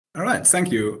All right,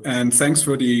 thank you. And thanks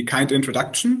for the kind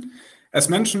introduction. As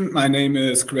mentioned, my name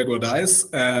is Gregor Daiß,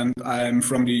 and I'm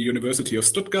from the University of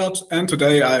Stuttgart. And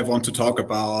today I want to talk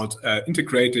about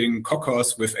integrating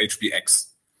Kokkos with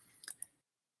HPX.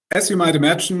 As you might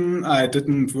imagine, I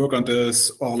didn't work on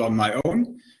this all on my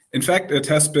own. In fact, it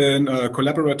has been a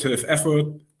collaborative effort,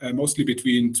 mostly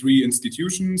between three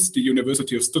institutions: the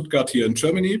University of Stuttgart here in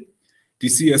Germany, the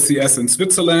CSCS in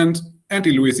Switzerland, and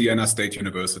the Louisiana State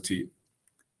University.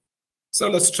 So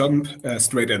let's jump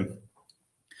straight in.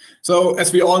 So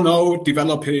as we all know,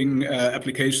 developing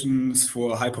applications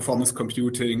for high-performance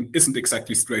computing isn't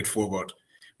exactly straightforward.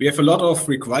 We have a lot of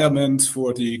requirements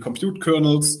for the compute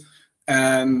kernels,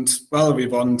 and well, we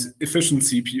want efficient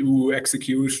CPU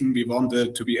execution. We want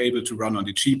it to be able to run on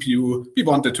the GPU. We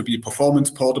want it to be performance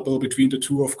portable between the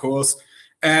two, of course.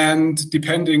 And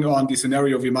depending on the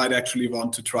scenario, we might actually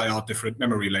want to try out different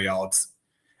memory layouts.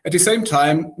 At the same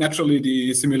time, naturally,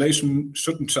 the simulation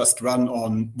shouldn't just run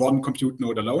on one compute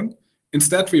node alone.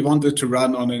 Instead, we want it to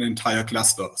run on an entire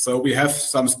cluster. So we have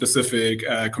some specific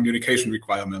communication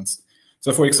requirements.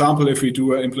 So for example, if we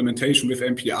do an implementation with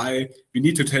MPI, we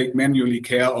need to take manually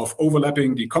care of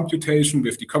overlapping the computation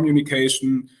with the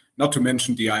communication, not to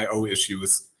mention the I/O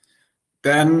issues.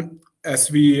 Then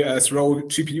as we throw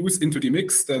GPUs into the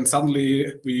mix, then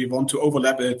suddenly we want to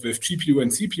overlap it with GPU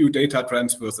and CPU data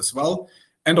transfers as well.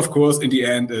 And of course, in the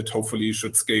end, it hopefully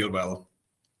should scale well.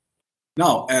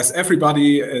 Now, as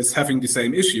everybody is having the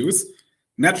same issues,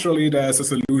 naturally, there's a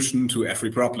solution to every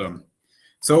problem.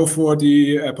 So for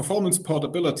the performance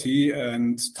portability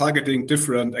and targeting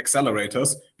different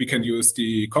accelerators, we can use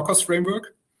the Kokkos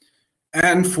framework.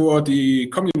 And for the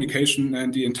communication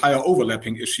and the entire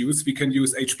overlapping issues, we can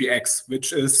use HPX,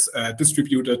 which is a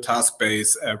distributed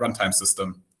task-based runtime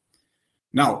system.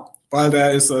 Now, while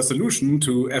there is a solution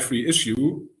to every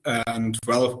issue, and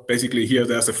well, basically here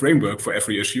there's a framework for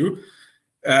every issue,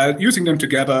 using them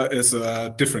together is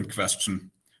a different question.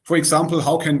 For example,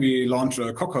 how can we launch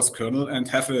a Kokkos kernel and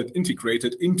have it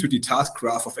integrated into the task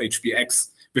graph of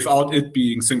HPX without it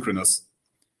being synchronous?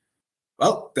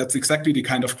 Well, that's exactly the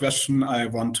kind of question I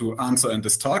want to answer in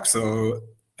this talk. So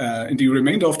in the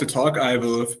remainder of the talk, I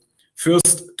will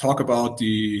first talk about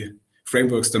the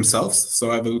frameworks themselves.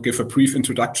 So I will give a brief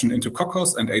introduction into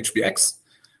Kokkos and HPX.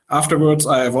 Afterwards,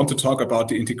 I want to talk about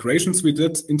the integrations we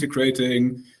did,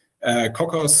 integrating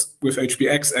Kokkos with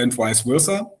HPX and vice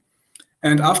versa.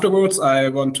 And afterwards, I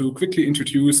want to quickly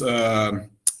introduce a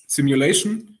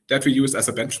simulation that we use as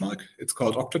a benchmark. It's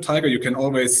called OctoTiger. You can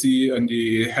always see in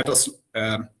the headers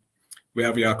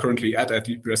where we are currently at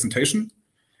the presentation.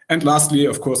 And lastly,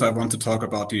 of course, I want to talk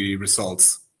about the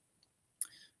results.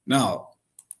 Now,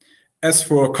 as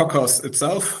for Kokkos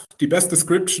itself, the best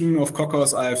description of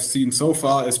Kokkos I've seen so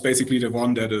far is basically the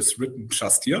one that is written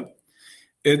just here.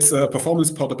 It's a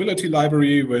performance portability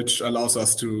library, which allows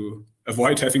us to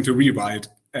avoid having to rewrite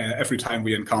every time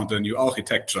we encounter a new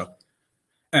architecture.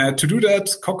 To do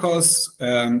that, Kokkos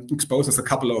exposes a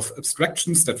couple of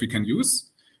abstractions that we can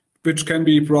use, which can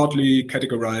be broadly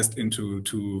categorized into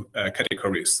two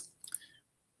categories.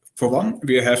 For one,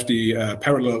 we have the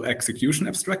parallel execution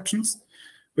abstractions,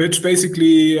 which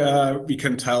basically we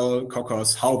can tell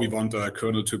Kokkos how we want a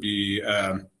kernel to be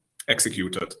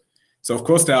executed. So of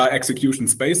course, there are execution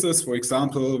spaces. For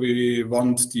example, we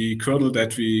want the kernel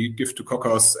that we give to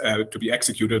Kokkos to be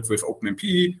executed with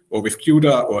OpenMP or with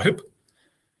CUDA or HIP.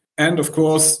 And of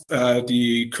course,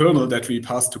 the kernel that we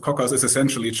pass to Kokkos is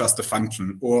essentially just a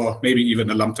function, or maybe even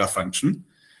a lambda function.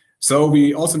 So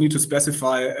we also need to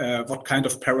specify what kind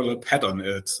of parallel pattern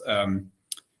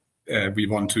we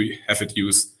want to have it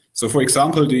use. So for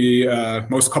example, the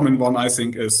most common one, I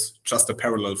think, is just a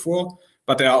parallel 4,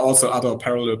 but there are also other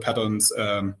parallel patterns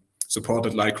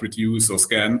supported, like reduce or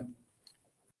scan.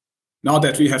 Now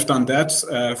that we have done that,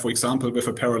 for example, with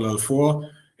a parallel 4,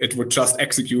 it would just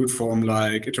execute from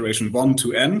like iteration 1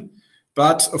 to n.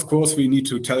 But of course, we need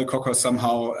to tell Kokkos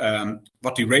somehow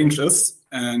what the range is.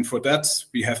 And for that,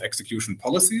 we have execution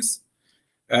policies.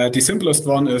 The simplest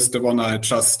one is the one I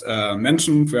just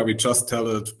mentioned, where we just tell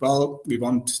it, well, we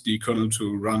want the kernel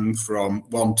to run from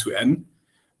 1 to n.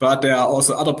 But there are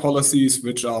also other policies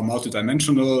which are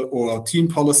multidimensional, or team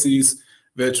policies,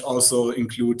 which also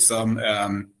include some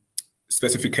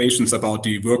specifications about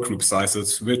the workgroup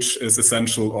sizes, which is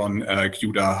essential on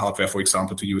CUDA hardware, for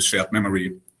example, to use shared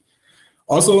memory.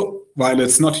 Also, while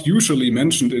it's not usually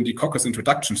mentioned in the Kokkos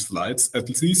introduction slides, at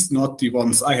least not the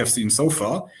ones I have seen so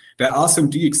far, there are some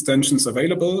D extensions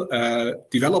available,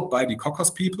 developed by the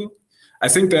Kokkos people. I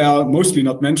think they are mostly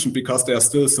not mentioned because they are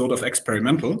still sort of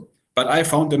experimental, but I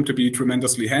found them to be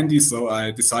tremendously handy, so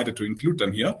I decided to include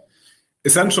them here.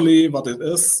 Essentially what it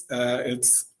is,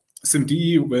 it's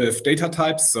SIMD with data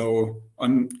types. So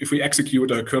if we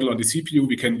execute a kernel on the CPU,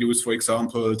 we can use, for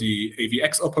example, the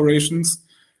AVX operations.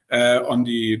 On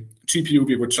the GPU,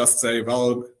 we would just say,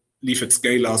 well, leave it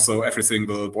scalar, so everything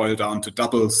will boil down to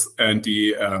doubles and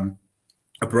the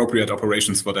appropriate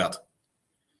operations for that.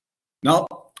 Now,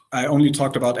 I only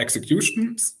talked about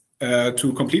executions.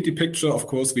 To complete the picture, of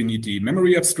course, we need the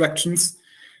memory abstractions,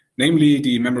 namely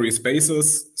the memory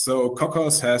spaces. So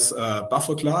Kokkos has a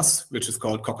buffer class, which is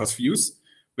called Kokkos views,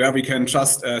 where we can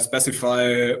just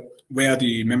specify where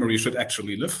the memory should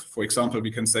actually live. For example, we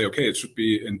can say, okay, it should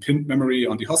be in pinned memory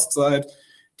on the host side.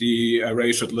 The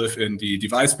array should live in the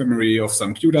device memory of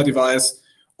some CUDA device.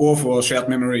 Or for shared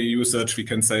memory usage, we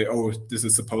can say, oh, this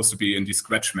is supposed to be in the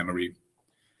scratch memory.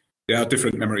 There are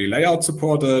different memory layouts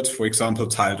supported, for example,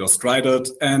 tiled or strided,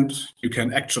 and you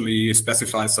can actually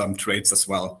specify some traits as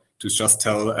well to just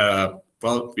tell,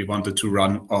 well, we want it to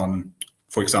run on,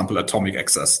 for example, atomic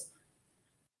access.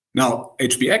 Now,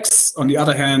 HPX, on the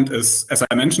other hand, is, as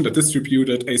I mentioned, a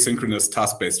distributed asynchronous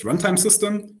task-based runtime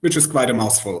system, which is quite a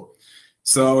mouthful.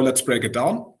 So let's break it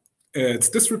down. It's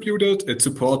distributed. It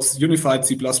supports unified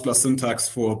C++ syntax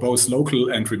for both local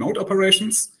and remote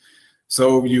operations.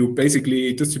 So you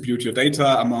basically distribute your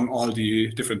data among all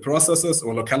the different processes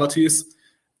or localities,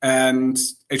 and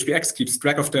HPX keeps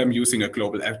track of them using a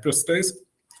global address space.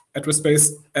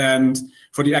 And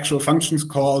for the actual functions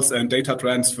calls and data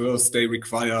transfers they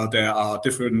require, there are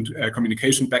different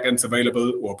communication backends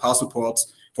available or path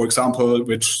supports, for example,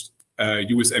 which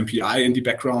use MPI in the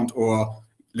background or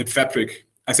libfabric.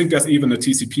 I think there's even a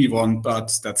TCP one,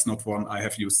 but that's not one I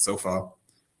have used so far.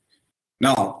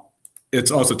 Now, it's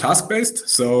also task-based,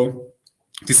 so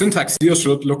the syntax here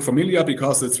should look familiar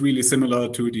because it's really similar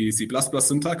to the C++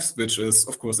 syntax, which is,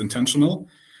 of course, intentional.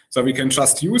 So we can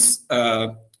just use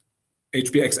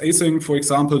HPX async, for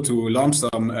example, to launch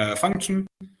some function,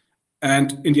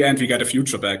 and in the end, we get a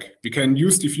future back. We can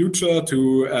use the future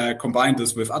to combine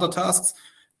this with other tasks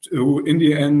to, in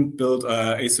the end, build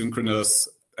asynchronous,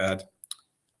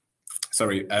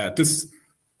 this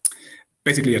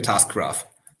basically a task graph.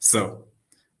 So.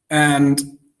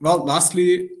 And, well,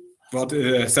 lastly, what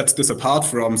sets this apart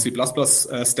from C++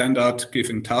 standard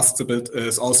giving tasks a bit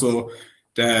is also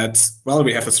that, well,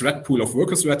 we have a thread pool of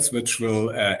worker threads which will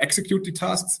execute the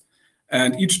tasks.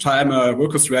 And each time a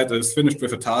worker thread is finished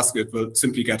with a task, it will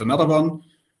simply get another one.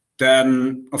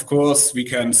 Then, of course, we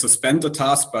can suspend the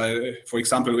task by, for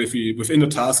example, if we within the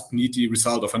task need the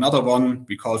result of another one,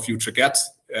 we call future get.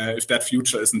 If that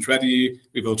future isn't ready,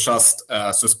 we will just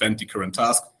suspend the current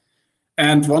task.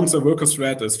 And once a worker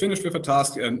thread is finished with a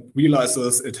task and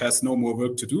realizes it has no more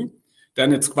work to do,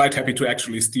 then it's quite happy to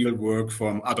actually steal work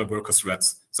from other worker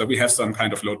threads. So we have some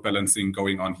kind of load balancing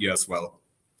going on here as well.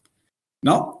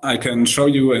 Now I can show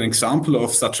you an example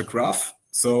of such a graph.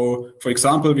 So for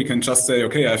example, we can just say,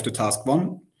 okay, I have the task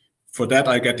one. For that,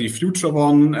 I get the future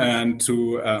one. And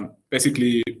to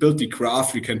basically build the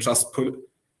graph, we can just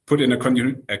put in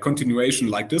a continuation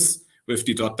like this with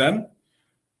the .then.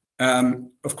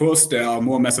 Of course, there are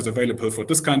more methods available for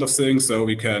this kind of thing, so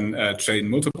we can chain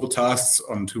multiple tasks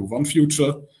onto one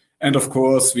future. And of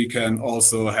course, we can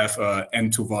also have an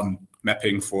n-to-1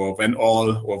 mapping for when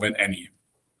all or when any.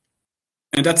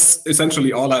 And that's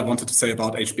essentially all I wanted to say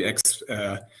about HPX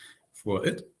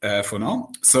for now.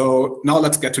 So now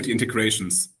let's get to the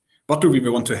integrations. What do we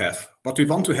want to have? What we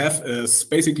want to have is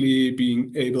basically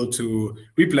being able to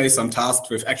replace some tasks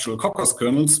with actual Kokkos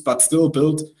kernels, but still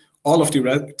build all of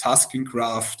the tasking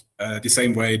graph the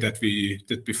same way that we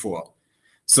did before.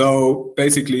 So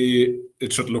basically,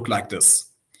 it should look like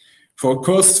this. For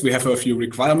course, we have a few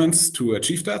requirements to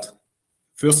achieve that.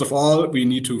 First of all, we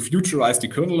need to futurize the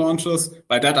kernel launches.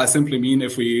 By that, I simply mean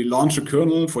if we launch a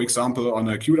kernel, for example, on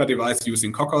a CUDA device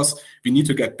using Kokkos, we need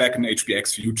to get back an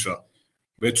HPX future,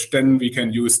 which then we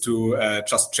can use to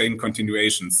just chain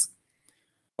continuations.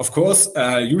 Of course,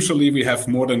 usually we have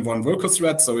more than one worker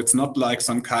thread, so it's not like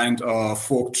some kind of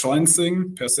fork join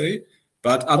thing per se,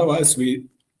 but otherwise we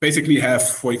basically have,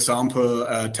 for example,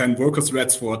 10 worker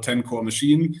threads for a 10-core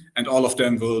machine, and all of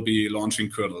them will be launching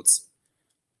kernels.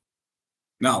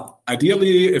 Now,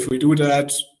 ideally, if we do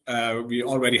that, we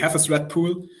already have a thread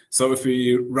pool. So if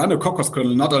we run a Kokkos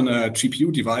kernel not on a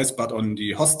GPU device, but on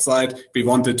the host side, we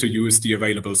wanted to use the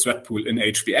available thread pool in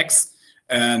HPX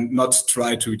and not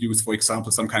try to use, for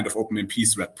example, some kind of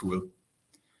OpenMP thread pool.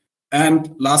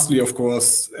 And lastly, of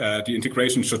course, the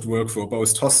integration should work for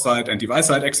both host-side and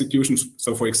device-side executions.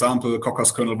 So for example,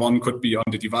 Kokkos kernel 1 could be on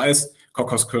the device,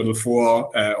 Kokkos kernel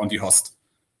 4 on the host.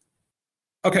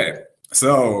 Okay,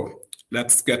 so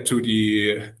let's get to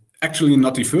the actually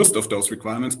not the first of those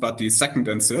requirements, but the second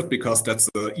and third, because that's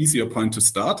the easier point to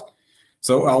start.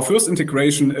 So our first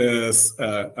integration is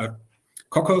a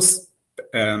Kokkos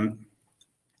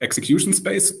execution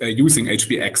space using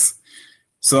HPX.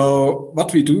 So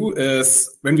what we do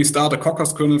is when we start a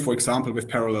Kokkos kernel, for example, with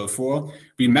parallel 4,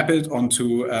 we map it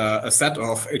onto a set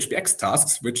of HPX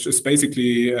tasks, which is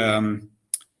basically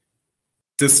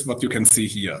this what you can see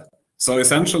here. So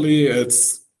essentially,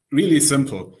 it's really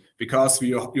simple because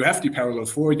you have the parallel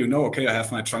 4, you know, okay, I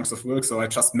have my chunks of work, so I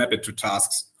just map it to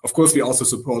tasks. Of course, we also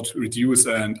support reduce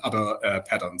and other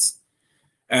patterns.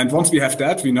 And once we have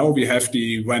that, we know we have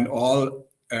the when all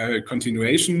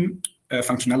continuation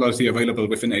functionality available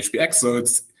within HPX, so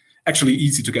it's actually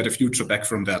easy to get a future back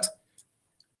from that.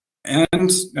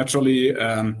 And naturally,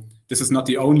 this is not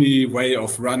the only way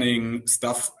of running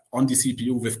stuff on the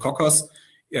CPU with Kokkos.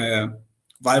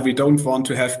 While we don't want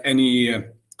to have any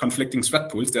conflicting thread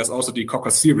pools, there's also the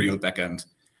Kokkos serial backend.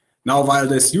 Now, while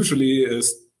this usually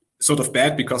is sort of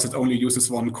bad because it only uses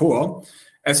one core,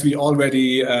 as we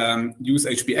already use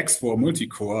HPX for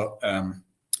multi-core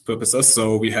purposes,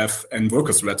 so we have n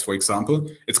worker threads, for example,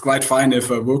 it's quite fine if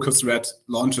a worker thread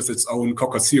launches its own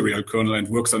Kokkos serial kernel and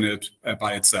works on it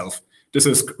by itself. This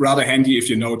is rather handy if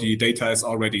you know the data is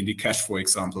already in the cache, for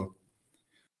example.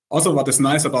 Also, what is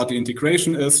nice about the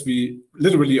integration is we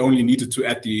literally only needed to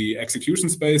add the execution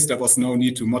space. There was no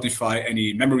need to modify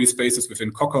any memory spaces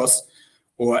within Kokkos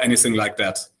or anything like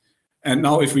that. And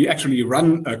now if we actually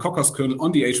run a Kokkos kernel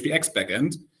on the HPX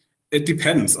backend, it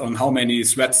depends on how many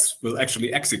threads will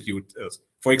actually execute it.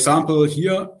 For example,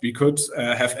 here we could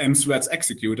have m threads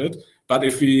executed, but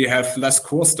if we have less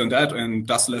cores than that and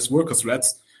thus less worker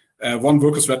threads, one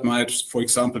worker thread might, for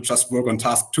example, just work on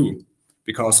task 2,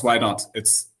 because why not?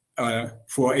 It's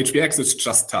for HPX, it's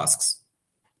just tasks.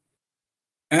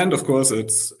 And of course,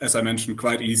 it's, as I mentioned,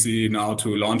 quite easy now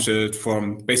to launch it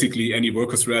from basically any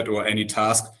worker thread or any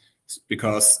task,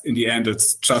 because in the end,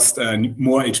 it's just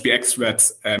more HPX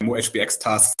threads and more HPX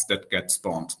tasks that get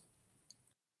spawned.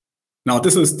 Now,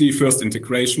 this is the first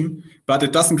integration, but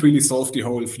it doesn't really solve the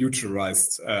whole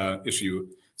futurized issue.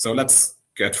 So let's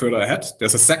get further ahead.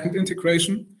 There's a second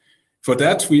integration. For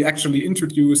that, we actually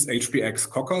introduce HPX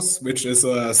Kokkos, which is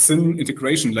a thin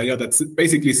integration layer that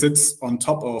basically sits on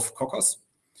top of Kokkos.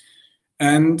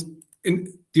 And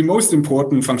the most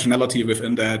important functionality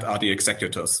within that are the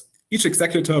executors. Each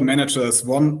executor manages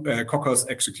one Kokkos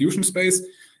execution space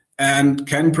and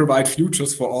can provide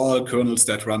futures for all kernels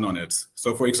that run on it.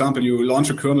 So for example, you launch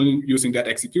a kernel using that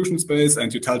execution space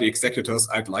and you tell the executors,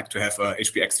 I'd like to have a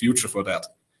HPX future for that.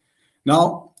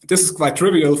 Now, this is quite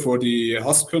trivial for the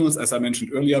host kernels, as I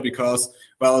mentioned earlier, because,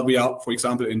 well, we are, for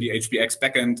example, in the HPX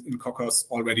backend in Kokkos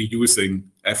already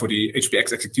using, for the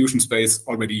HPX execution space,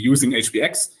 already using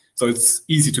HPX. So it's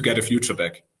easy to get a future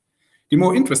back. The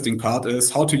more interesting part is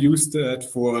how to use that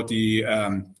for the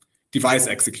device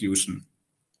execution.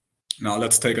 Now,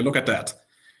 let's take a look at that.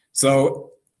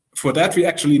 So for that, we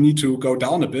actually need to go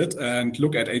down a bit and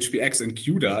look at HPX and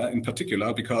CUDA in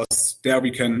particular, because there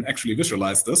we can actually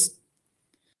visualize this.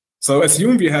 So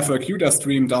assume we have a CUDA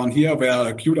stream down here where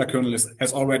a CUDA kernel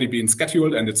has already been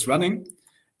scheduled and it's running.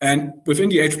 And within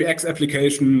the HPX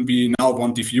application, we now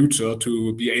want the future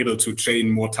to be able to chain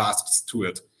more tasks to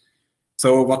it.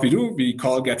 So what we do, we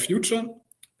call getFuture,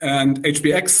 and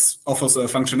HPX offers a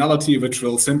functionality which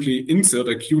will simply insert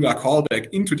a CUDA callback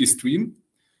into the stream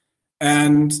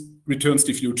and returns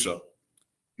the future.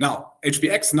 Now,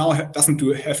 HPX now doesn't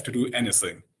have to do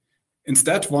anything.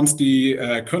 Instead, once the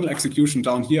kernel execution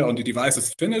down here on the device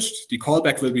is finished, the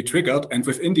callback will be triggered, and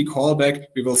within the callback,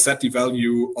 we will set the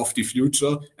value of the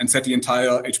future and set the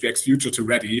entire HPX future to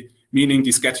ready, meaning the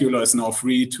scheduler is now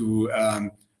free to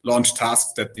launch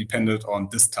tasks that depended on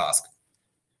this task.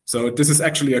 So this is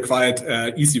actually a quite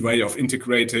easy way of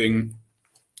integrating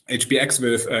HPX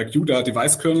with CUDA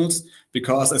device kernels,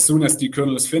 because as soon as the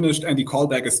kernel is finished and the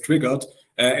callback is triggered,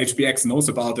 HPX knows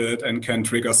about it and can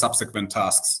trigger subsequent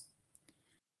tasks.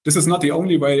 This is not the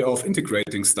only way of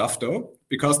integrating stuff, though,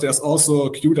 because there's also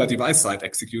CUDA device-side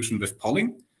execution with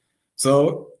polling.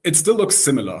 So it still looks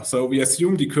similar. So we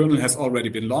assume the kernel has already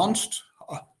been launched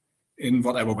in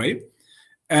whatever way.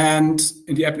 And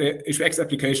in the HPX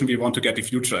application, we want to get the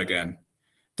future again.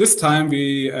 This time,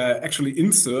 we actually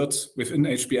insert within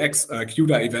HPX a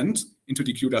CUDA event into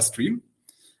the CUDA stream.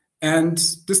 And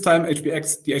this time, the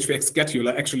HPX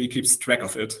scheduler actually keeps track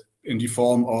of it in the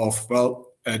form of, well,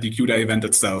 the CUDA event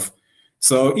itself.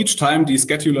 So each time the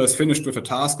scheduler is finished with a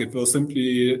task, it will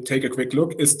simply take a quick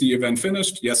look. Is the event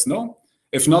finished? Yes, no.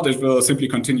 If not, it will simply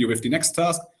continue with the next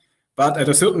task. But at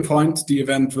a certain point, the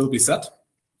event will be set.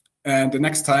 And the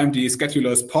next time the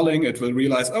scheduler is polling, it will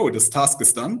realize, oh, this task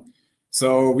is done.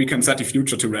 So we can set the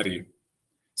future to ready.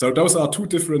 So those are two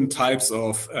different types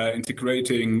of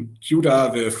integrating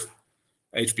CUDA with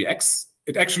HPX.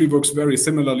 It actually works very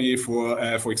similarly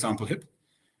for example, HIP.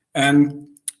 And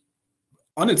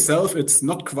on itself, it's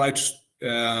not quite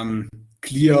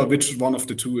clear which one of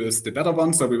the two is the better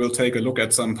one. So we will take a look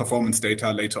at some performance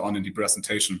data later on in the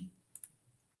presentation.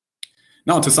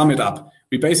 Now, to sum it up,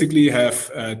 we basically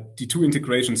have the two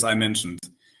integrations I mentioned.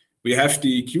 We have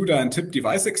the CUDA and HIP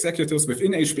device executors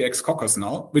within HPX Kokkos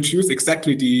now, which use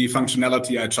exactly the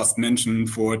functionality I just mentioned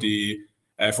for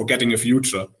getting a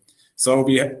future. So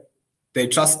they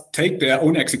just take their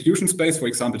own execution space, for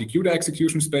example, the CUDA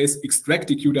execution space, extract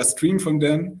the CUDA stream from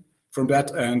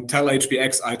that, and tell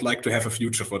HPX, I'd like to have a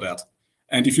future for that.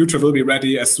 And the future will be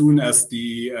ready as soon as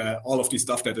all of the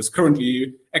stuff that is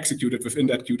currently executed within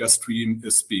that CUDA stream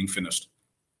is being finished.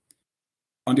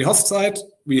 On the host side,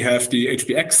 we have the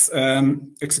HPX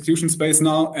execution space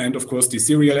now, and of course the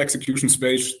serial execution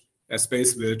space,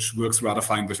 which works rather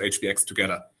fine with HPX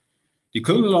together. The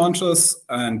kernel launchers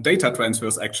and data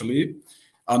transfers actually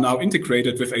are now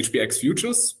integrated with HPX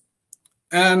futures.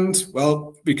 And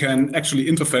well, we can actually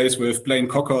interface with plain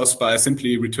Kokkos by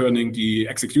simply returning the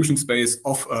execution space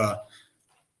of a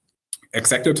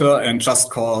executor and just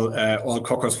call all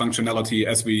Kokkos functionality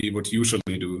as we would usually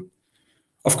do.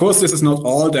 Of course, this is not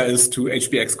all there is to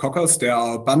HPX Kokkos. There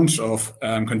are a bunch of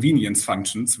convenience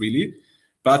functions, really,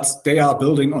 but they are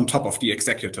building on top of the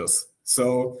executors.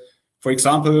 So, for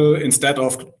example, instead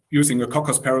of using a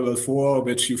Kokkos parallel 4,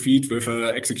 which you feed with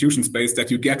an execution space that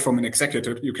you get from an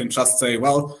executor, you can just say,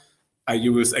 well, I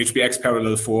use HPX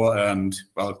parallel 4 and,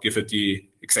 well, give it the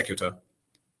executor.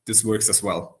 This works as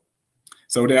well.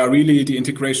 So there are really the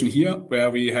integration here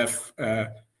where we have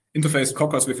interfaced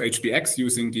Kokkos with HPX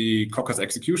using the Kokkos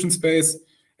execution space.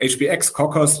 HPX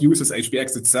Kokkos uses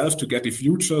HPX itself to get the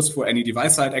futures for any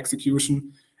device-side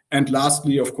execution. And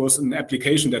lastly, of course, an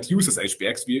application that uses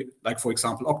HPX, like for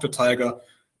example, OctoTiger,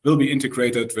 will be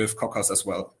integrated with Kokkos as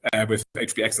well, with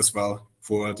HPX as well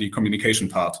for the communication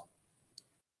part.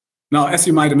 Now, as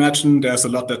you might imagine, there's a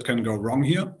lot that can go wrong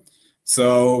here.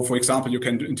 So, for example, you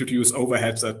can introduce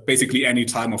overheads at basically any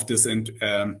time of this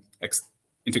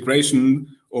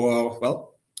integration, or,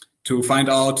 well, to find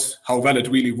out how well it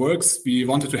really works, we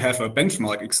wanted to have a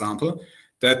benchmark example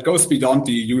that goes beyond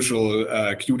the usual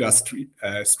CUDA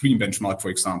stream benchmark, for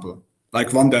example,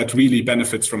 like one that really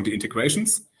benefits from the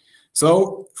integrations.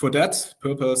 So for that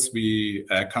purpose, we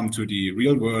come to the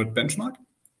real-world benchmark,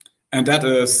 and that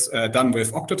is done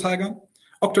with OctoTiger.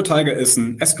 OctoTiger is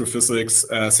an astrophysics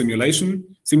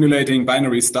simulation, simulating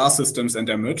binary star systems and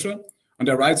their merger. On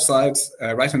the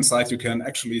right-hand side, you can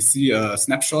actually see a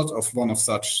snapshot of one of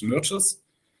such mergers,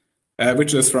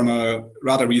 which is from a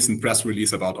rather recent press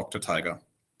release about OctoTiger.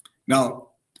 Now,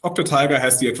 OctoTiger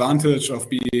has the advantage of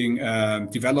being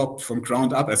developed from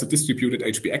ground up as a distributed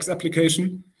HPX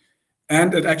application,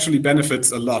 and it actually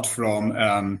benefits a lot from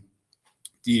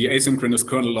the asynchronous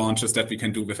kernel launches that we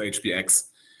can do with HPX.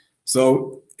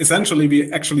 So essentially,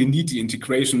 we actually need the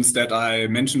integrations that I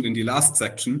mentioned in the last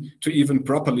section to even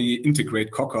properly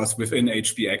integrate Kokkos within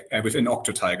HPX, within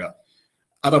OctoTiger.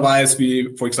 Otherwise,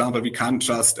 for example, we can't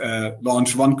just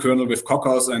launch one kernel with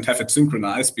Kokkos and have it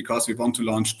synchronized because we want to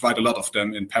launch quite a lot of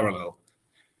them in parallel.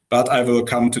 But I will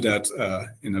come to that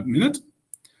in a minute.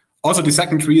 Also, the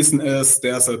second reason is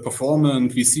there's a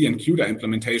performant VC and CUDA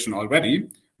implementation already,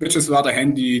 which is rather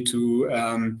handy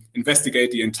to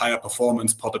investigate the entire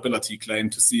performance portability claim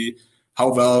to see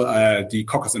how well the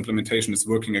Kokkos implementation is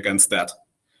working against that.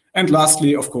 And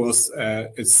lastly, of course,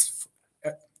 it's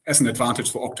as an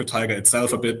advantage for OctoTiger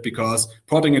itself a bit, because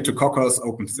porting it to Kokkos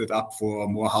opens it up for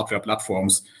more hardware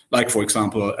platforms, like, for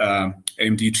example,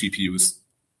 AMD GPUs.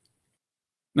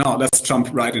 Now, let's jump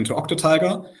right into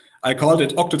OctoTiger. I called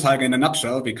it OctoTiger in a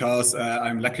nutshell because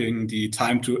I'm lacking the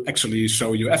time to actually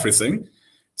show you everything.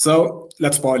 So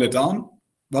let's boil it down.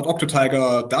 What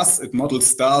OctoTiger does, it models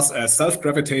stars as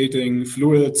self-gravitating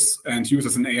fluids and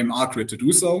uses an AMR grid to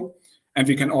do so. And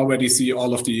we can already see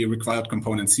all of the required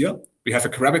components here. We have a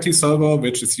gravity solver,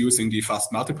 which is using the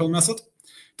fast multiple method.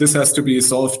 This has to be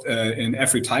solved in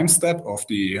every time step of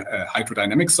the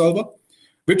hydrodynamic solver,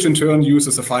 which in turn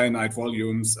uses a finite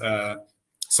volumes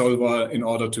solver in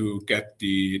order to get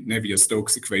the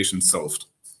Navier-Stokes equation solved.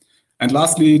 And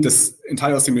lastly, this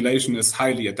entire simulation is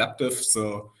highly adaptive,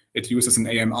 so it uses an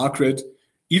AMR grid.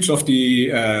 Each of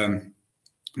the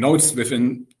nodes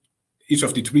within each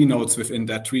of the tree nodes within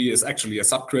that tree is actually a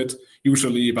subgrid,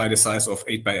 usually by the size of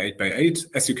 8 by 8 by 8,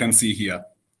 as you can see here.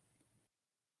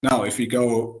 Now, if we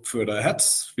go further ahead,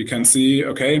 we can see,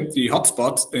 okay, the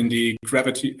hotspot in the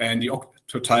gravity and the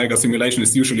Octo-Tiger simulation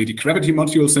is usually the gravity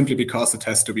module, simply because it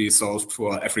has to be solved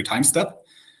for every time step.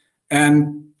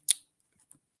 And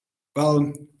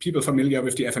well, people familiar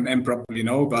with the FMM probably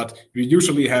know, but we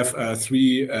usually have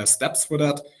 3 steps for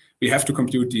that. We have to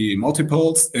compute the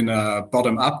multiples in a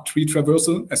bottom-up tree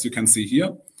traversal, as you can see here.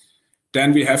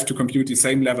 Then we have to compute the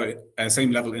same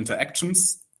level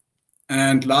interactions.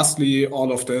 And lastly,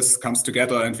 all of this comes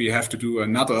together and we have to do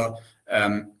another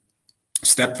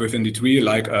step within the tree,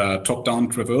 like a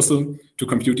top-down traversal, to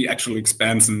compute the actual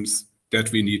expansions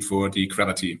that we need for the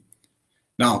gravity.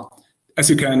 Now, as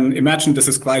you can imagine, this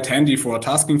is quite handy for a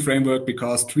tasking framework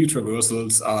because tree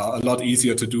traversals are a lot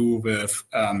easier to do with,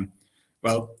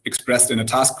 well, expressed in a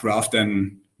task graph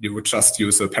than you would just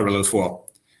use a parallel for.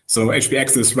 So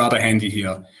HPX is rather handy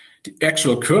here. The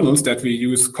actual kernels that we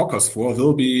use Kokkos for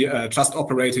will be just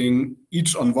operating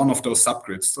each on one of those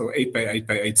subgrids, so 8 by 8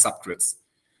 by 8 subgrids.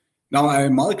 Now I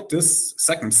marked this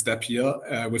second step here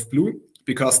with blue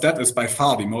because that is by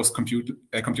far the most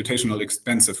computational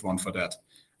expensive one for that.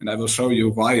 And I will show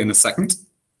you why in a second.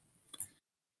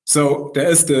 So there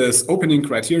is this opening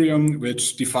criterion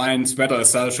which defines whether a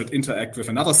cell should interact with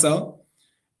another cell.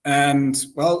 And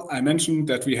well, I mentioned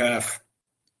that we have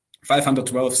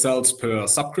 512 cells per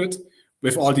subgrid.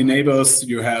 With all the neighbors,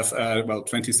 you have, well,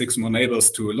 26 more neighbors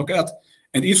to look at.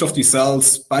 And each of these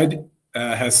cells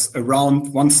has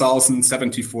around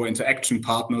 1,074 interaction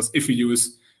partners if we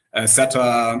use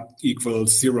zeta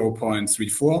equals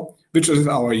 0.34, which is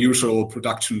our usual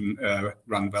production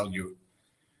run value.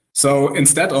 So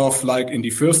instead of like in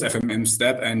the first FMM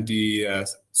step and the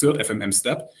third FMM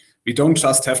step, we don't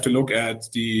just have to look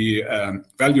at the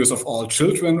values of all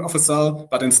children of a cell,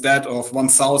 but instead of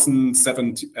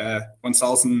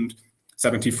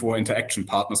 1,074 interaction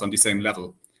partners on the same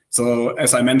level. So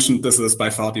as I mentioned, this is by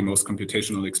far the most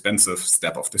computationally expensive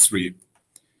step of the 3.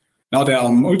 Now there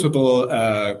are multiple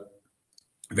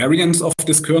variants of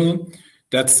this kernel.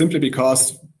 That's simply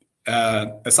because a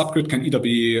subgrid can either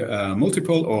be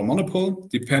multiple or monopole,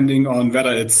 depending on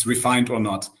whether it's refined or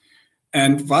not.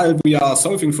 And while we are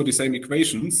solving for the same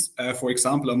equations, for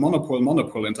example, a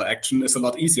monopole-monopole interaction is a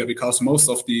lot easier because most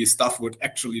of the stuff would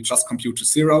actually just compute to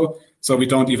 0. So we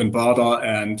don't even bother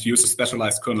and use a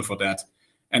specialized kernel for that.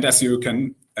 And as you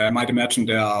can might imagine,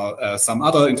 there are some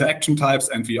other interaction types,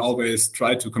 and we always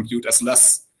try to compute as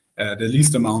the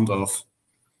least amount of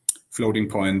floating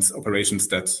points operations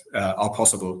that are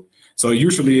possible. So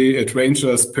usually it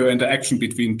ranges per interaction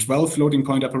between 12 floating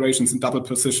point operations in double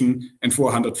precision and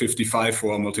 455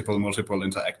 for multiple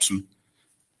interaction.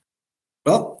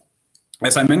 Well,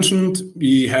 as I mentioned,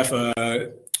 we have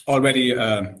already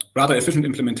a rather efficient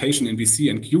implementation in VC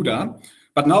and CUDA,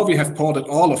 but now we have ported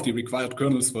all of the required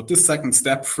kernels for this second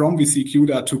step from VC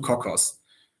CUDA to Kokkos.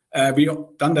 We've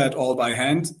done that all by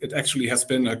hand. It actually has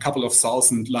been a couple of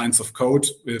thousand lines of code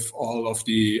with all of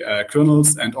the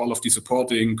kernels and all of the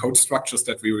supporting code structures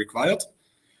that we required.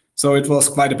 So it was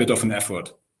quite a bit of an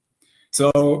effort.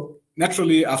 So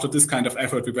naturally, after this kind of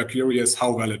effort, we were curious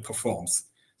how well it performs.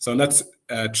 So let's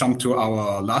jump to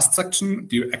our last section,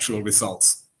 the actual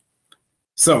results.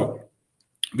 So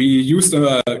we used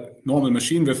a normal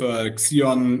machine with a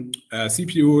Xeon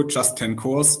CPU, just 10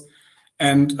 cores,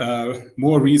 and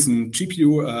more recent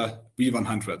GPU,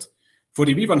 V100. For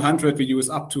the V100, we use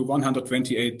up to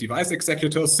 128 device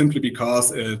executors simply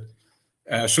because it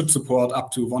should support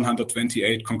up to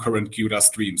 128 concurrent CUDA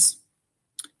streams.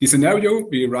 The scenario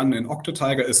we run in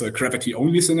Octo-Tiger is a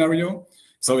gravity-only scenario.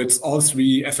 So it's all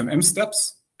 3 FMM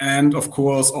steps. And of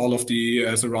course, all of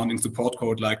the surrounding support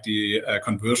code, like the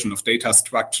conversion of data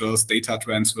structures, data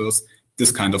transfers,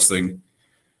 this kind of thing.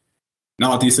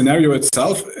 Now, the scenario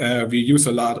itself, we use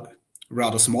a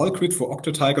rather small grid for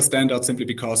Octo-Tiger standard simply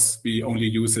because we only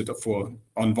use it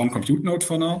on one compute node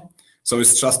for now. So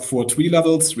it's just 4 tree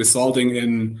levels, resulting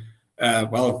in,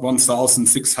 well,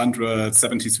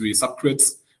 1,673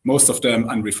 subgrids, most of them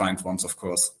unrefined ones, of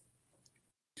course.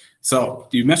 So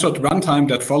the measured runtime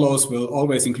that follows will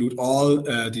always include all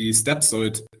the steps, so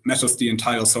it measures the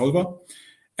entire solver.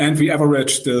 And we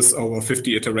average this over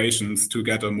 50 iterations to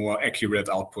get a more accurate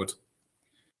output.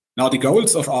 Now, the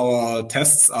goals of our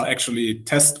tests are actually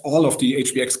test all of the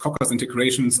HPX Kokkos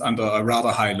integrations under a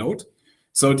rather high load.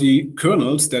 So the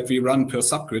kernels that we run per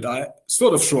subgrid are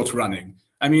sort of short running.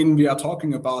 I mean, we are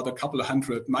talking about a couple of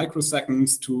hundred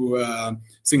microseconds to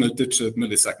single-digit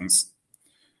milliseconds.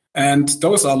 And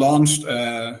those are launched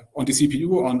on the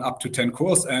CPU on up to 10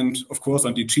 cores and, of course,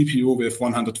 on the GPU with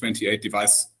 128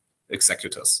 device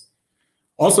executors.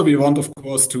 Also, we want, of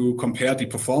course, to compare the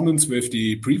performance with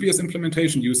the previous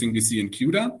implementation using VC and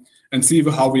CUDA and see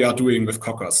how we are doing with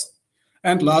Kokkos.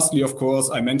 And lastly, of course,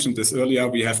 I mentioned this earlier,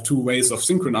 we have two ways of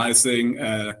synchronizing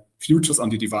futures on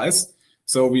the device.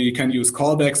 So we can use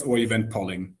callbacks or event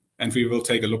polling, and we will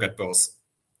take a look at both.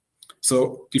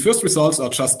 So the first results are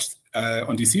just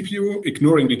on the CPU,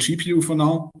 ignoring the GPU for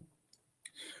now.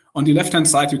 On the left-hand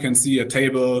side, you can see a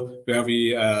table where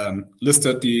we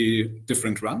listed the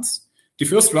different runs. The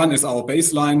first run is our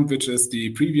baseline, which is the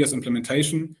previous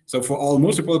implementation. So for all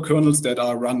multiple kernels that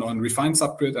are run on refined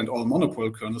subgrid and all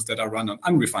monopole kernels that are run on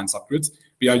unrefined subgrids,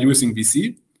 we are using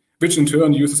VC, which in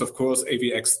turn uses, of course,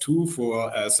 AVX2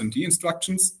 for SIMD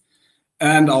instructions.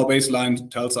 And our baseline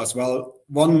tells us, well,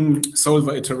 one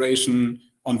solver iteration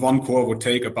on one core would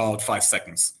take about 5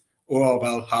 seconds, or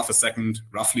well, half a second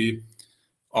roughly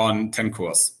on 10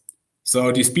 cores.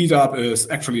 So the speed up is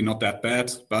actually not that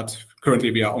bad, but currently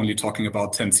we are only talking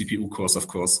about 10 CPU cores, of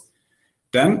course.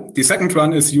 Then the second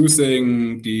run is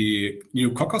using the new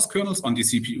Kokkos kernels on the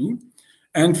CPU.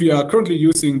 And we are currently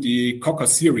using the Kokkos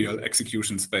serial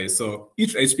execution space. So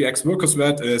each HPX worker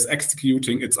thread is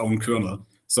executing its own kernel.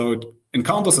 So it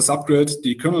encounters a subgrid,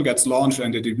 the kernel gets launched,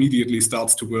 and it immediately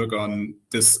starts to work on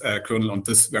this kernel on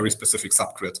this very specific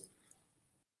subgrid.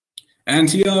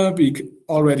 And here we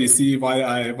already see why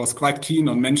I was quite keen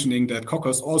on mentioning that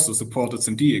Kokkos also supported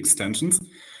SIMD extensions,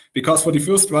 because for the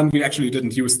first run, we actually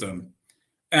didn't use them.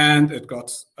 And it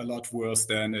got a lot worse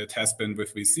than it has been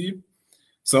with VC.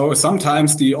 So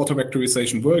sometimes the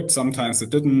auto-vectorization worked, sometimes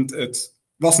it didn't. It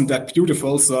wasn't that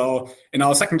beautiful. So in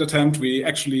our second attempt, we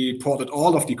actually ported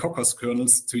all of the Kokkos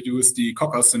kernels to use the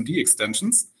Kokkos SIMD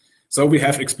extensions. So we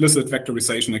have explicit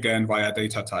vectorization again via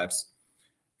data types.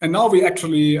 And now we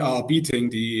actually are beating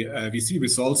the VC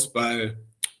results by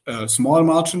a small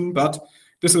margin, but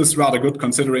this is rather good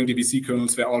considering the VC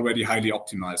kernels were already highly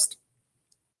optimized.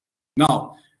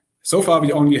 Now, so far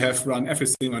we only have run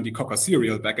everything on the Kokkos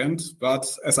serial backend, but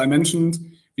as I mentioned,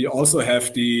 we also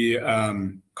have the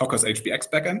Kokkos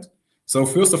HPX backend. So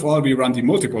first of all, we run the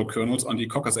multiple kernels on the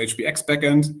Kokkos HPX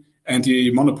backend and the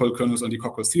monopole kernels on the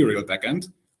Kokkos serial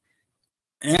backend.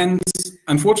 And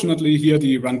unfortunately, here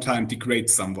the runtime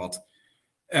degrades somewhat.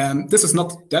 This is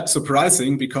not that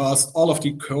surprising because all of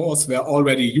the cores were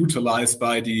already utilized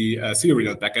by the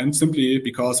serial backend simply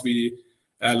because we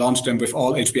launched them with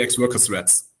all HPX worker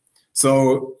threads.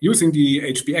 So using the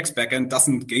HPX backend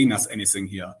doesn't gain us anything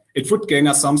here. It would gain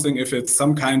us something if it's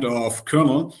some kind of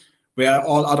kernel where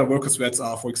all other worker threads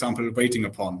are, for example, waiting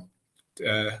upon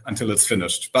until it's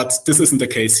finished. But this isn't the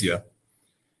case here.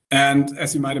 And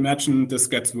as you might imagine, this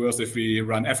gets worse if we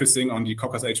run everything on the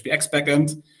Kokkos HPX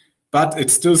backend, but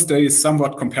it still stays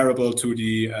somewhat comparable to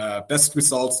the best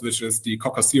results, which is the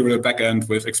Kokkos serial backend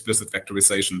with explicit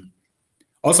vectorization.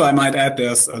 Also, I might add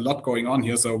there's a lot going on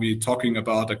here. So we're talking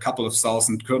about a couple of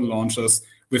thousand kernel launches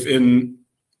within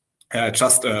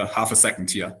just half a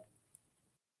second here.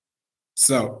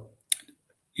 So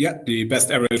yeah, the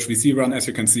best average VC run, as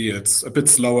you can see, it's a bit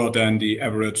slower than the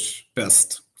average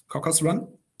best Kokkos run.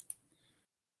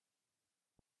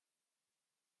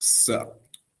 So,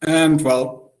 and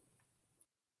well,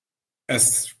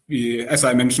 as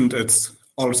I mentioned, it's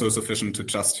also sufficient to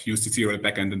just use the serial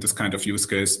backend in this kind of use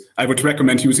case. I would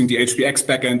recommend using the HPX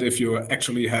backend if you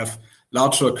actually have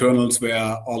larger kernels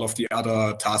where all of the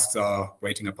other tasks are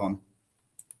waiting upon.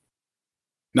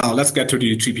 Now let's get to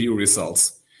the GPU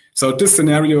results. So this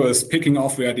scenario is picking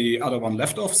off where the other one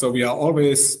left off. So we are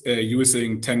always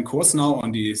using 10 cores now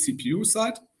on the CPU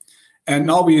side. And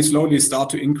now we slowly start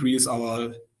to increase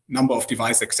our number of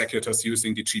device executors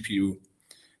using the GPU.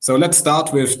 So let's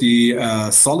start with the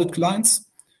solid clients,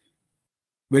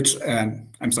 which,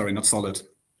 I'm sorry, not solid.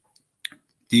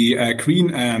 The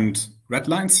green and red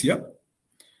lines here.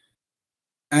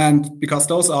 And because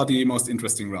those are the most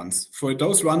interesting runs. For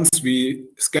those runs, we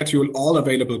schedule all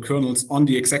available kernels on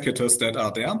the executors that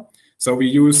are there. So we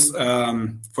use,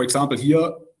 for example,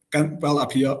 here, well,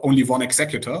 up here, only one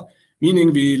executor,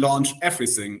 meaning we launch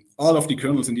everything, all of the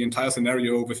kernels in the entire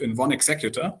scenario within one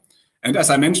executor. And as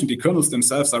I mentioned, the kernels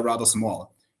themselves are rather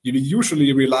small. You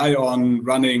usually rely on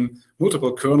running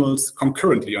multiple kernels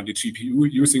concurrently on the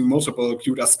GPU using multiple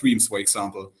CUDA streams, for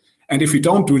example. And if we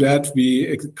don't do that, we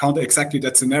encounter exactly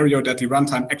that scenario that the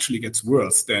runtime actually gets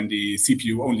worse than the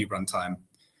CPU-only runtime.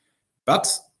 But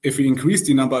if we increase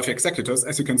the number of executors,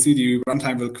 as you can see, the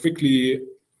runtime will quickly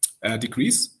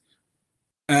decrease.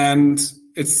 And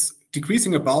it's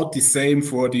decreasing about the same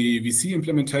for the VC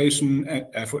implementation,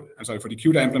 for the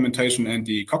CUDA implementation and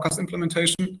the Kokkos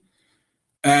implementation.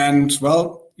 And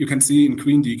well, you can see in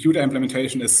Queen the CUDA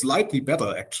implementation is slightly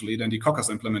better actually than the Kokkos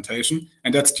implementation,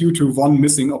 and that's due to one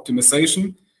missing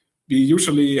optimization. We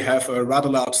usually have a rather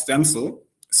large stencil,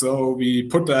 so we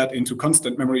put that into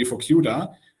constant memory for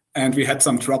CUDA, and we had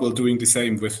some trouble doing the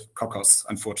same with Kokkos,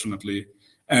 unfortunately.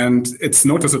 And it's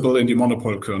noticeable in the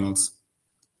monopole kernels.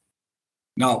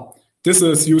 Now, this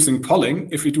is using polling.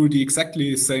 If we do the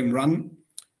exactly same run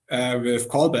with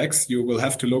callbacks, you will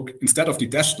have to look, instead of the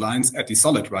dashed lines, at the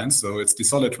solid lines. So it's the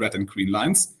solid red and green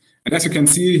lines. And as you can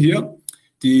see here,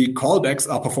 the callbacks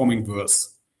are performing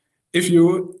worse. If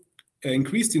you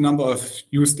increase the number of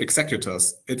used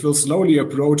executors, it will slowly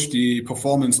approach the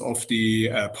performance of the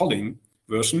polling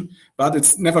version, but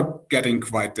it's never getting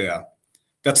quite there.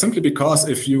 That's simply because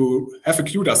if you have a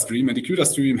CUDA stream and the CUDA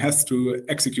stream has to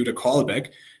execute a callback,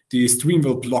 the stream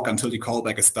will block until the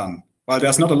callback is done. While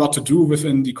there's not a lot to do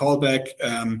within the callback,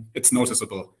 it's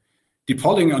noticeable. The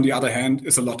polling, on the other hand,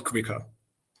 is a lot quicker.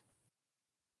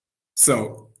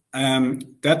 So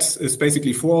that is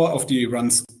basically 4 of the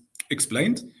runs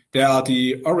explained. There are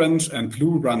the orange and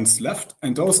blue runs left,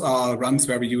 and those are runs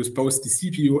where we use both the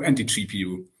CPU and the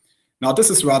GPU. Now, this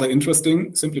is rather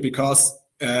interesting, simply because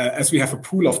as we have a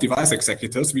pool of device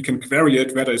executors, we can query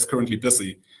it whether it's currently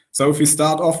busy. So if we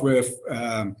start off with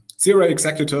 0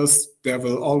 executors, there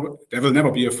will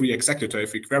never be a free executor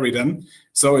if we query them.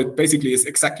 So it basically is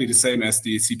exactly the same as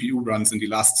the CPU runs in the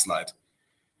last slide.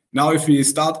 Now, if we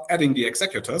start adding the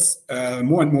executors,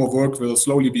 more and more work will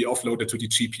slowly be offloaded to the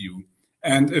GPU.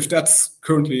 And if that's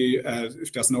currently,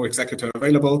 if there's no executor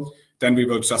available, then we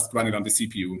will just run it on the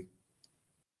CPU.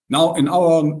 Now, in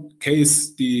our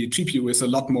case, the GPU is a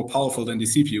lot more powerful than the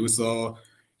CPU, so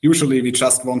usually we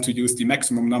just want to use the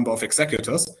maximum number of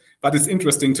executors. But it's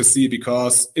interesting to see,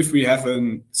 because if we have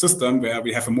a system where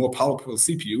we have a more powerful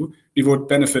CPU, we would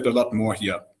benefit a lot more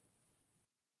here.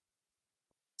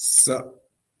 So,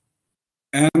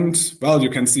 and well, you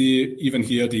can see even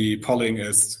here the polling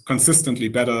is consistently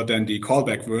better than the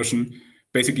callback version,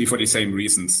 basically for the same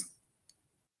reasons.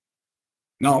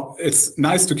 Now, it's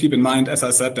nice to keep in mind, as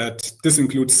I said, that this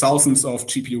includes thousands of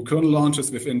GPU kernel launches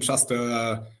within just,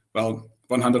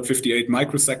 158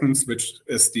 microseconds, which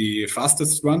is the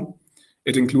fastest one.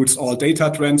 It includes all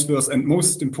data transfers, and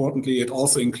most importantly, it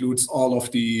also includes all of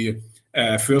the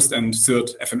first and third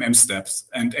FMM steps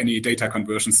and any data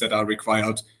conversions that are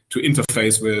required to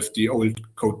interface with the old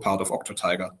code part of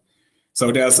OctoTiger. So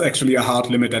there's actually a hard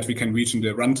limit that we can reach in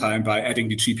the runtime by adding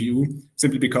the GPU,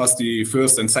 simply because the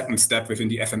first and second step within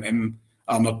the FMM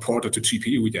are not ported to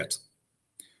GPU yet.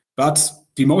 But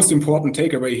the most important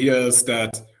takeaway here is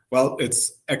that, well,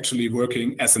 it's actually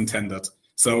working as intended.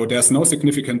 So there's no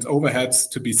significant overheads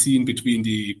to be seen between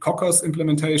the Kokkos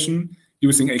implementation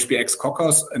using HPX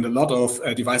Kokkos and a lot of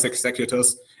device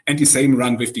executors, and the same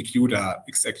run with the CUDA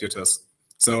executors.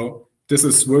 So this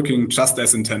is working just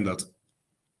as intended.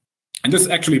 And this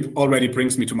actually already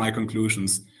brings me to my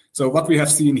conclusions. So what we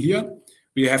have seen here,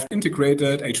 we have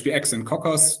integrated HPX and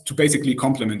Kokkos to basically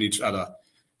complement each other.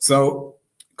 So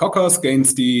Kokkos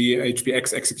gains the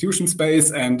HPX execution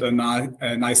space and a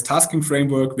nice tasking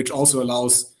framework, which also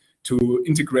allows to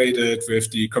integrate it with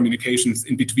the communications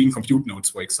in between compute nodes,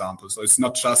 for example. So it's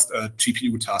not just a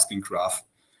GPU tasking graph.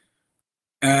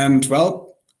 And well,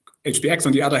 HPX,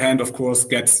 on the other hand, of course,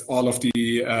 gets all of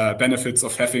the benefits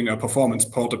of having a performance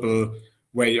portable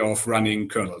way of running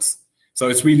kernels. So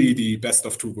it's really the best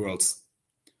of 2 worlds.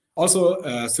 Also,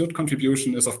 a third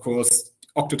contribution is, of course,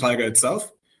 OctoTiger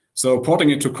itself. So porting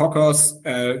it to Kokkos,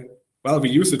 well, we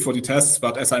use it for the tests,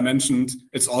 but as I mentioned,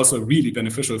 it's also really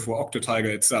beneficial for OctoTiger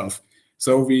itself.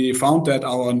 So we found that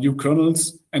our new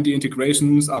kernels and the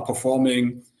integrations are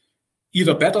performing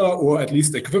either better or at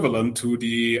least equivalent to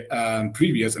the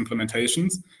previous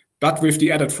implementations. But with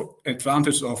the added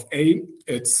advantage of A,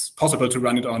 it's possible to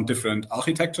run it on different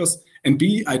architectures, and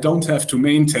B, I don't have to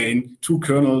maintain 2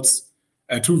 kernels,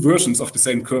 2 versions of the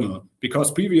same kernel,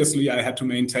 because previously I had to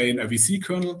maintain a VC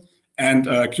kernel and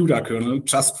a CUDA kernel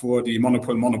just for the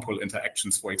monopole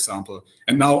interactions, for example.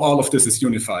 And now all of this is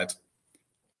unified.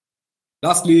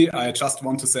 Lastly, I just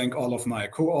want to thank all of my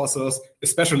co-authors,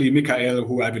 especially Mikael,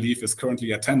 who I believe is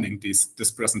currently attending this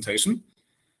presentation.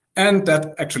 And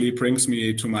that actually brings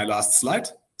me to my last slide.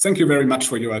 Thank you very much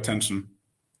for your attention.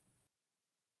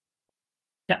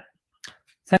 Yeah,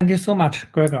 thank you so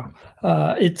much, Gregor.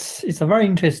 It's a very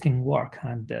interesting work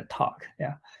and talk.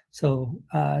 Yeah. So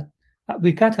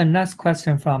we got a next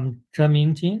question from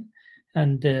Zheming Jin,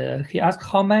 and he asked,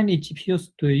 how many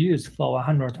GPUs do you use for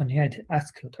 128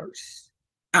 executors?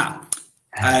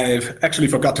 I actually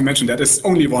forgot to mention that it's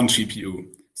only 1 GPU.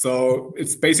 So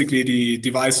it's basically the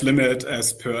device limit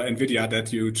as per NVIDIA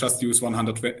that you just use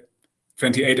 128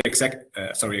 28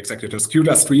 executors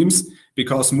CUDA streams,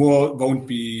 because more won't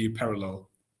be parallel.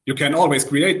 You can always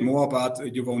create more,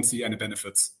 but you won't see any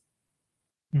benefits.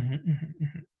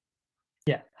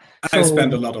 Yeah. I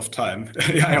spend a lot of time.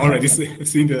 I already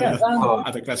seen the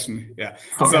other question. Yeah.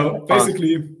 So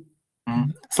basically,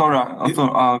 sorry.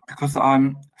 Because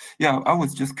I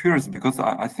was just curious, because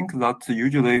I think that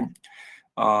usually,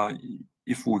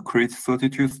 if we create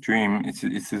 32 stream, it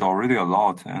is already a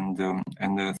lot, and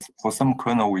for some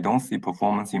kernel we don't see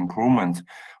performance improvement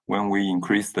when we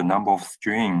increase the number of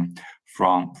stream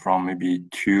from maybe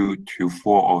 2 to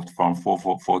 4, or from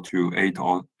 4 to 8,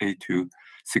 or 8 to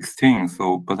 16.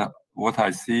 So, but what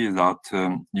I see is that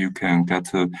you can get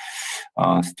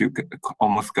still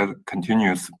almost get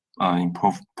continuous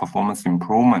performance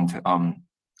improvement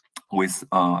with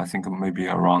I think maybe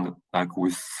around like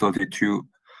with 32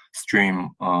 stream.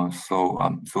 So I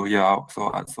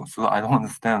don't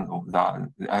understand that.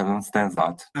 I don't understand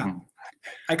that.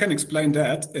 I can explain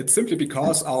that. It's simply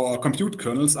because our compute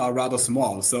kernels are rather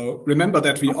small. So remember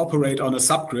that we operate on a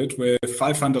subgrid with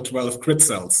 512 grid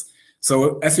cells.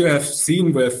 So as you have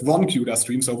seen with one CUDA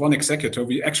stream, so one executor,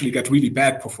 we actually get really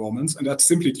bad performance, and that's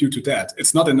simply due to that.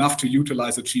 It's not enough to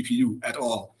utilize a GPU at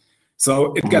all.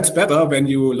 So it gets better when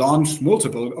you launch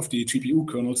multiple of the GPU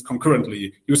kernels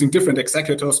concurrently, using different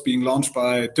executors being launched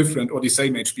by different or the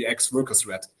same HPX worker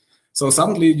thread. So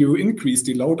suddenly you increase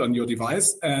the load on your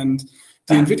device, and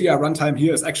the NVIDIA runtime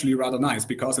here is actually rather nice,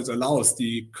 because it allows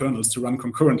the kernels to run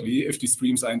concurrently if the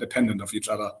streams are independent of each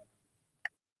other.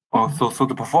 Oh, so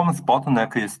the performance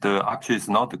bottleneck is actually is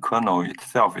not the kernel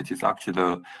itself. It is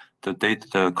actually the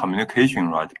data communication,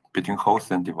 right, between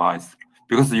host and device.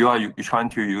 Because you're trying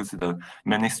to use the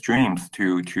many streams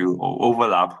to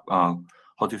overlap, to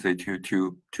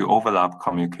overlap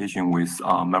communication with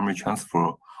memory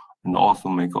transfer, and also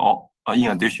make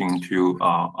in addition to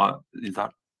is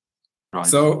that right?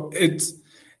 So it's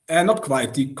not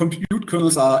quite. The compute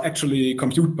kernels are actually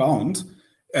compute bound.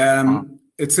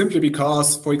 It's simply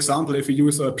because, for example, if we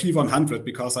use a P100,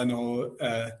 because I know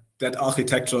that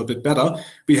architecture a bit better,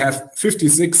 we have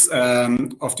 56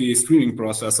 of the streaming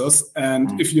processors.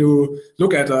 And if you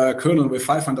look at a kernel with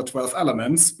 512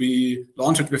 elements, we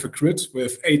launch it with a grid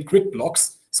with 8 grid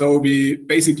blocks. So we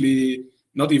basically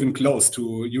not even close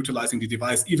to utilizing the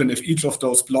device, even if each of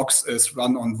those blocks is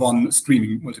run on one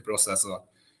streaming multiprocessor.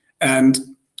 And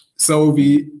so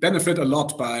we benefit a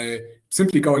lot by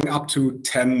simply going up to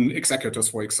 10 executors,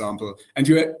 for example. And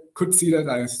you could see that.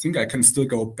 I think I can still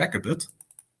go back a bit.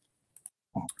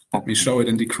 Let me show it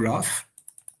in the graph.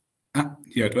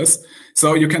 Here it is.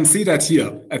 So you can see that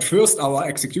here. At first, our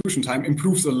execution time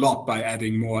improves a lot by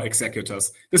adding more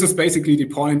executors. This is basically the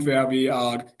point where we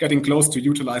are getting close to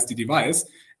utilize the device.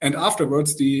 And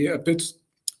afterwards, the a bit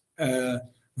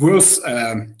worse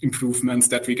improvements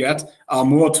that we get are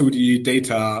more to the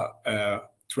data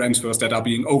transfers that are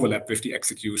being overlapped with the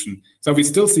execution. So we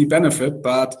still see benefit,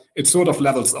 but it sort of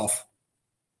levels off.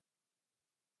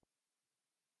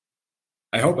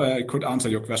 I hope I could answer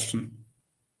your question.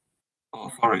 Oh,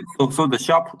 sorry. So the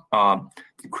sharp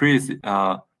decrease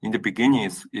in the beginning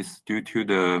is due to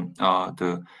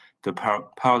the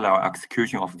parallel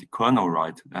execution of the kernel,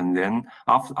 right? And then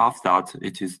after that,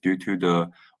 it is due to the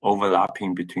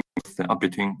overlapping between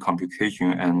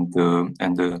computation and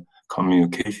the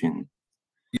communication.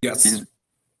 Yes.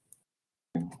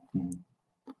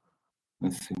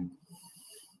 Let's see.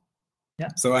 Yeah.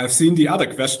 So I've seen the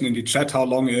other question in the chat, how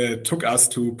long it took us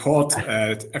to port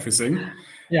everything.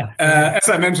 Yeah. As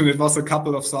I mentioned, it was a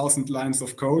couple of thousand lines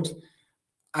of code.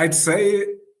 I'd say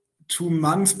 2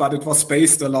 months, but it was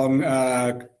spaced along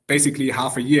basically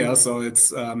half a year. So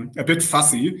it's a bit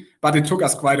fussy, but it took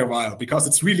us quite a while, because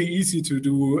it's really easy to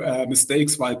do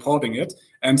mistakes while porting it.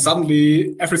 And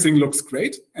suddenly everything looks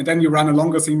great. And then you run a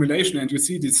longer simulation and you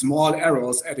see these small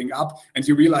errors adding up, and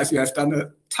you realize you have done a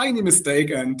tiny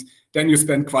mistake, and then you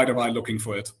spend quite a while looking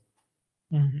for it.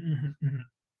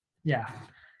 Yeah.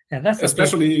 Yeah, that's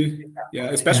especially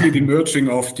the merging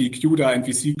of the CUDA and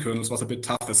VC kernels was a bit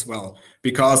tough as well,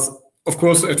 because of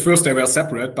course at first they were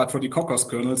separate, but for the Kokkos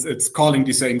kernels it's calling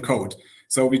the same code.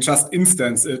 So we just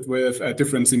instance it with a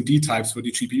difference in D types for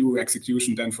the GPU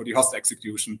execution than for the host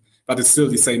execution, but it's still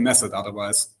the same method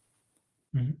otherwise.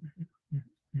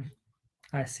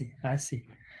 I see.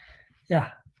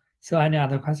 Yeah. So any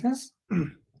other questions?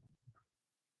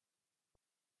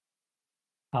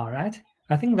 All right.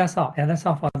 I think that's all. Yeah, that's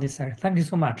all for this. Thank you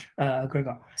so much,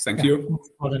 Gregor. Thank you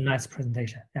for the nice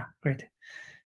presentation. Yeah, great.